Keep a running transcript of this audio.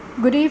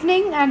Good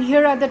evening, and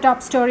here are the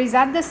top stories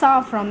at this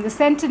hour from the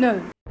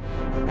Sentinel.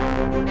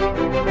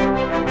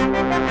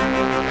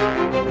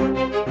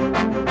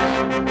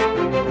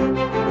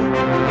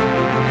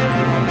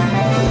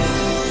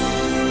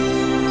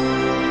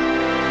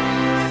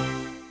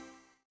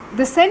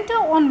 The centre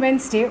on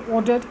Wednesday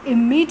ordered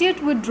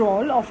immediate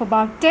withdrawal of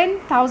about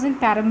 10,000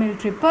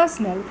 paramilitary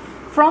personnel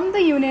from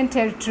the Union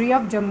Territory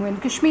of Jammu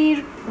and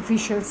Kashmir,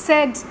 officials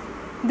said.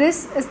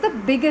 This is the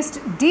biggest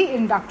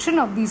de-induction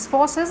of these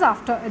forces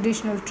after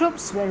additional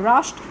troops were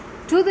rushed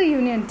to the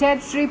Union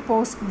Territory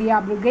post the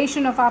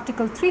abrogation of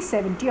Article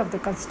 370 of the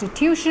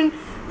Constitution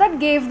that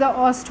gave the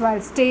erstwhile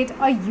state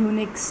a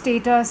unique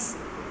status.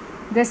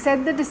 They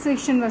said the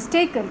decision was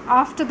taken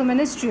after the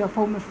Ministry of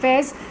Home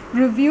Affairs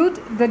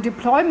reviewed the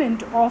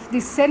deployment of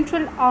the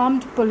Central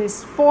Armed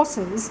Police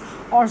Forces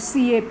or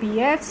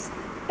CAPFs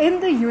in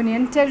the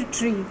Union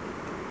Territory.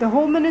 The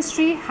Home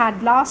Ministry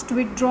had last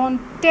withdrawn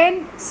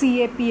 10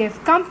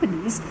 CAPF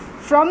companies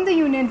from the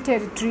Union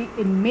Territory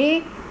in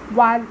May,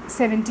 while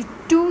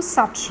 72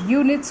 such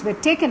units were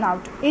taken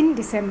out in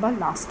December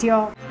last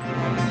year.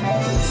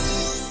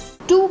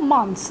 2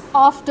 months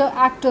after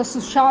actor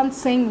Sushant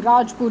Singh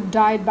Rajput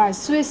died by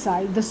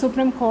suicide, the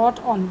Supreme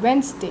Court on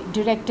Wednesday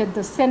directed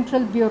the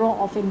Central Bureau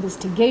of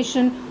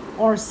Investigation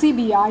or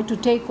CBI to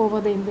take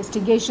over the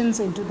investigations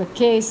into the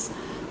case.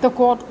 The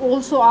court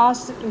also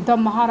asked the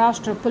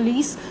Maharashtra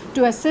police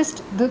to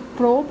assist the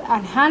probe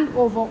and hand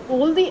over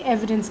all the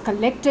evidence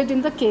collected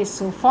in the case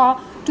so far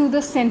to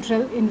the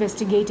Central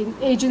Investigating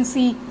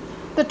Agency.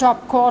 The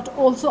top court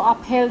also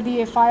upheld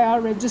the FIR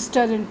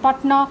registered in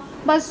Patna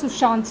by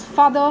Sushant's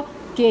father,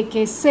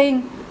 K.K.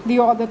 Singh. The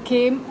order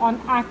came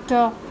on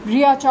actor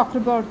Rhea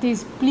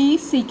Chakraborty's plea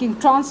seeking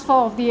transfer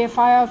of the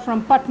FIR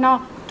from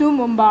Patna to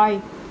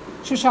Mumbai.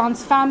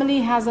 Sushant's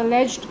family has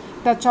alleged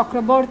that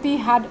Chakraborty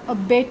had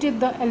abetted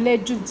the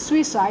alleged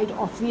suicide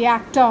of the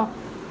actor.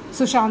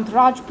 Sushant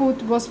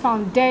Rajput was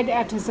found dead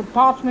at his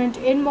apartment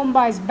in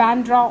Mumbai's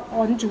Bandra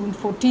on June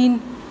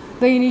 14.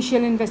 The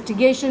initial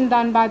investigation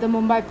done by the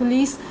Mumbai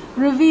police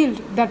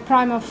revealed that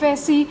prima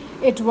facie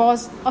it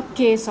was a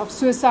case of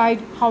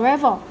suicide.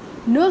 However,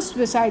 no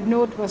suicide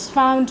note was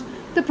found.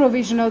 The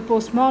provisional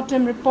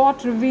post-mortem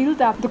report revealed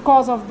that the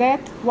cause of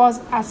death was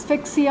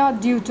asphyxia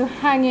due to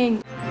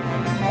hanging.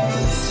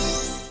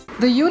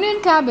 The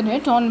Union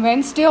Cabinet on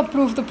Wednesday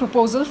approved the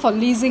proposal for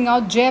leasing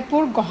out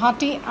Jaipur,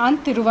 Guwahati and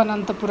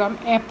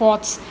Thiruvananthapuram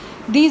airports.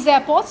 These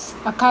airports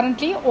are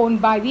currently owned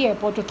by the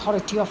Airport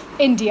Authority of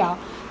India.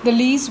 The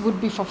lease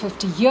would be for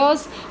 50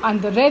 years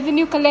and the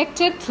revenue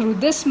collected through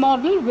this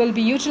model will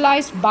be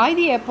utilized by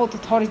the Airport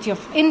Authority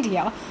of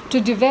India to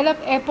develop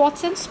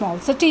airports in small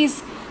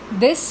cities.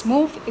 This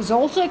move is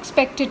also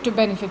expected to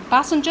benefit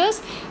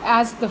passengers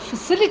as the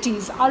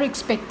facilities are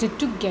expected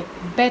to get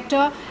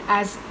better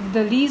as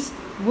the lease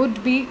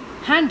would be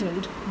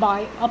handled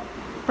by a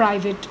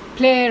private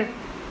player.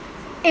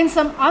 In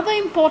some other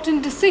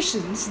important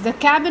decisions, the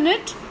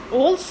Cabinet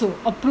also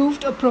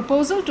approved a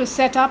proposal to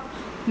set up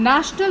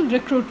National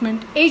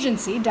Recruitment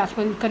Agency that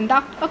will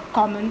conduct a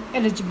common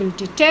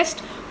eligibility test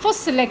for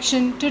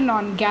selection to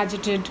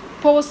non-gadgeted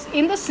posts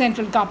in the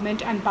central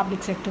government and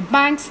public sector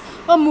banks,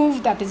 a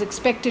move that is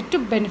expected to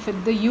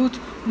benefit the youth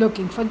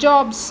looking for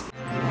jobs.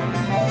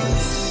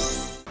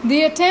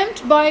 The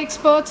attempt by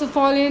experts of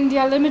Oil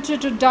India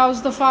Limited to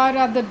douse the fire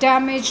at the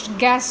damaged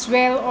gas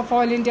well of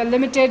Oil India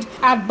Limited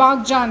at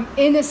Baghjan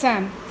in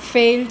Assam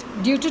failed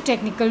due to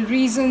technical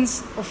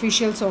reasons,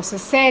 official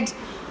sources said.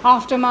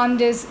 After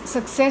Monday's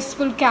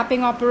successful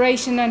capping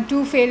operation and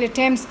 2 failed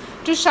attempts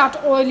to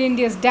shut Oil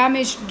India's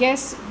damaged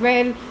gas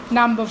well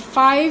number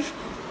 5,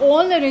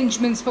 all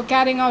arrangements for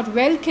carrying out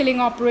well-killing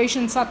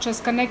operations such as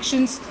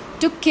connections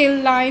to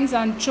kill lines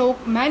and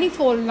choke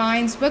manifold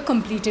lines were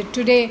completed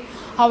today.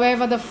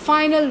 However, the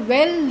final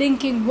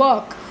well-linking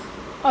work,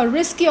 a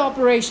risky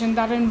operation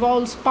that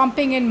involves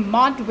pumping in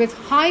mud with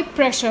high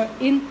pressure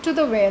into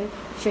the well,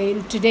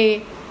 failed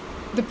today.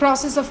 The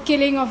process of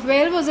killing of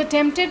well was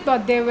attempted,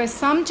 but there were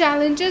some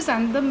challenges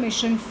and the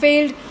mission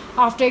failed.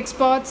 After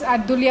experts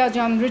at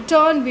Duliajan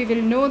return, we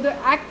will know the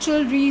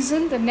actual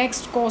reason. The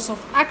next course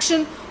of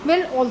action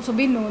will also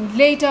be known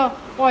later,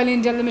 Oil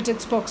India Limited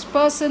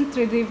spokesperson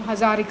Tridiv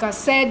Hazarika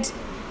said.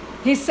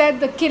 He said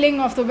the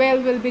killing of the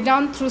well will be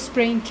done through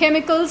spraying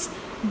chemicals.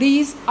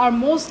 These are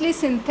mostly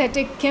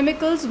synthetic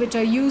chemicals which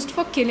are used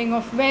for killing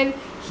of well,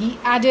 he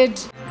added.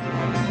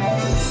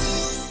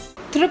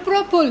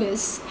 Tripura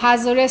police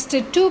has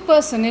arrested 2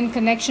 persons in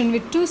connection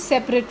with 2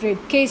 separate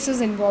rape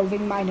cases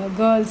involving minor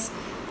girls.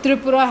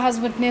 Tripura has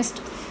witnessed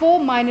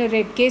 4 minor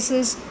rape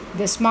cases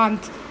this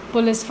month.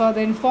 Police further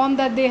informed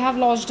that they have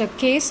lodged a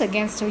case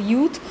against a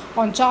youth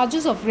on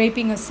charges of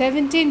raping a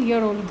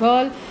 17-year-old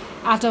girl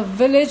at a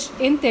village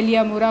in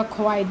Teliamura,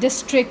 Khowai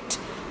district.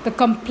 The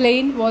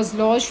complaint was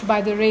lodged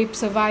by the rape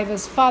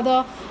survivor's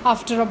father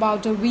after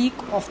about a week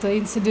of the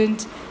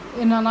incident.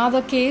 In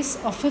another case,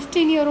 a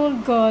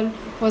 15-year-old girl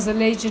was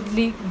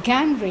allegedly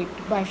gang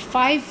raped by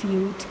 5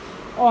 youth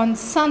on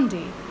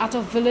Sunday at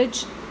a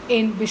village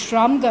in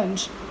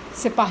Bishramganj,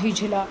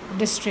 Sipahijila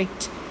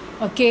district.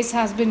 A case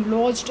has been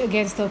lodged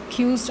against the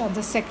accused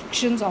under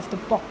sections of the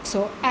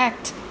POCSO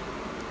Act.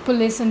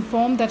 Police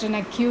informed that an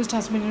accused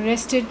has been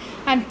arrested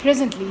and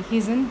presently he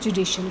is in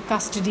judicial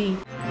custody.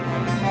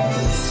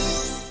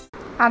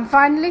 And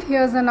finally,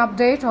 here's an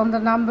update on the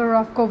number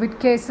of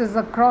COVID cases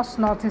across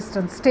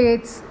northeastern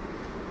states.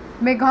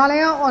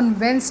 Meghalaya on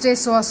Wednesday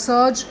saw a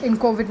surge in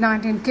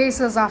COVID-19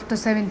 cases after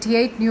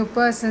 78 new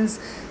persons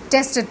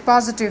tested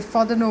positive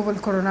for the novel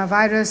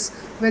coronavirus.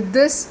 With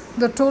this,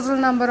 the total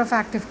number of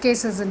active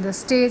cases in the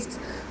state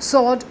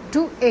soared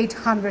to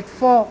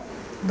 804.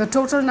 The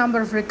total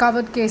number of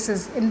recovered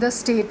cases in the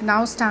state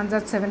now stands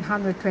at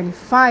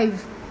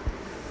 725.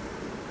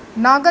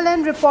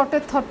 Nagaland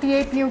reported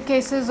 38 new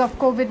cases of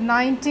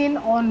COVID-19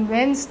 on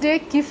Wednesday.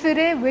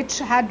 Kifire, which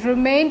had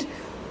remained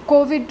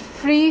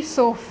COVID-free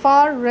so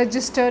far,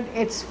 registered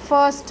its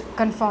first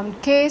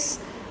confirmed case.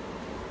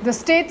 The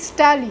state's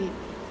tally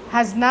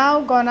has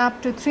now gone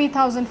up to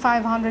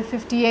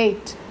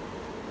 3,558.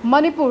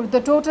 Manipur, the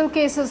total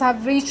cases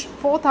have reached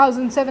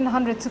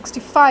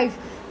 4,765.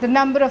 The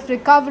number of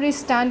recoveries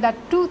stand at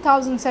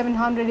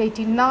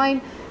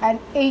 2,789 and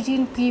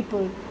 18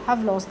 people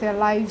have lost their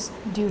lives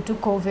due to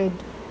COVID.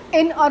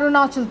 In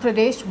Arunachal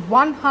Pradesh,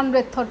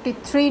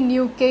 133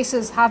 new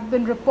cases have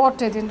been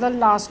reported in the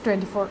last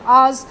 24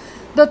 hours.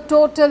 The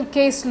total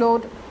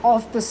caseload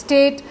of the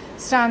state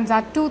stands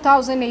at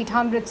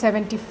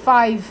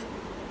 2,875.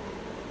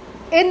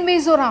 In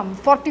Mizoram,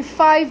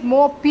 45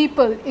 more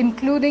people,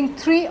 including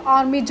 3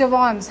 army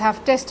jawans,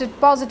 have tested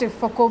positive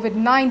for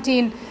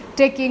COVID-19,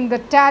 taking the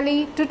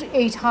tally to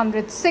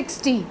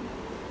 860.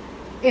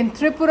 In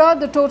Tripura,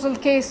 the total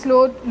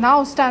caseload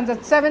now stands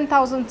at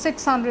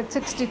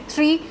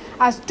 7,663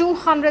 as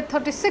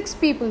 236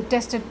 people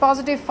tested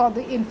positive for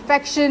the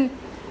infection.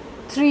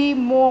 3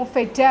 more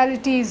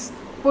fatalities,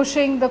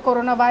 pushing the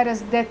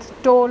coronavirus death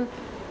toll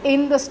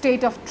in the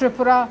state of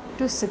Tripura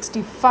to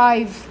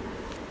 65.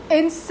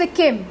 In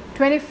Sikkim,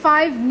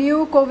 25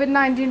 new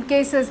COVID-19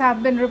 cases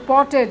have been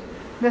reported.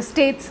 The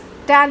state's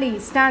tally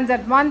stands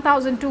at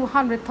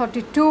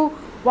 1,232,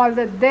 while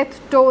the death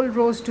toll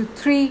rose to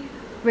 3,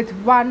 with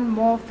 1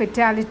 more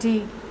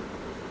fatality.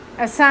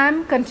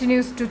 Assam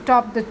continues to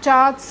top the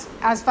charts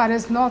as far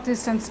as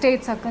northeastern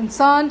states are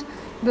concerned.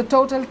 The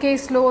total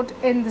caseload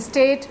in the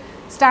state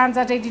stands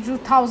at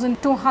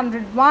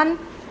 82,201.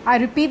 I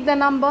repeat the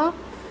number.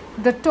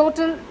 The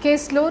total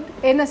caseload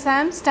in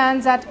Assam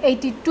stands at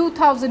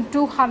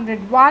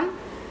 82,201.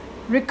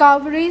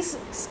 Recoveries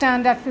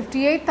stand at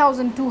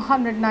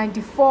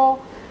 58,294,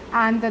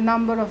 and the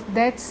number of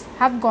deaths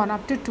have gone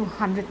up to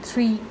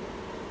 203.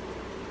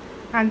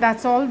 And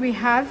that's all we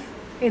have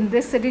in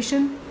this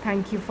edition.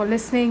 Thank you for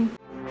listening.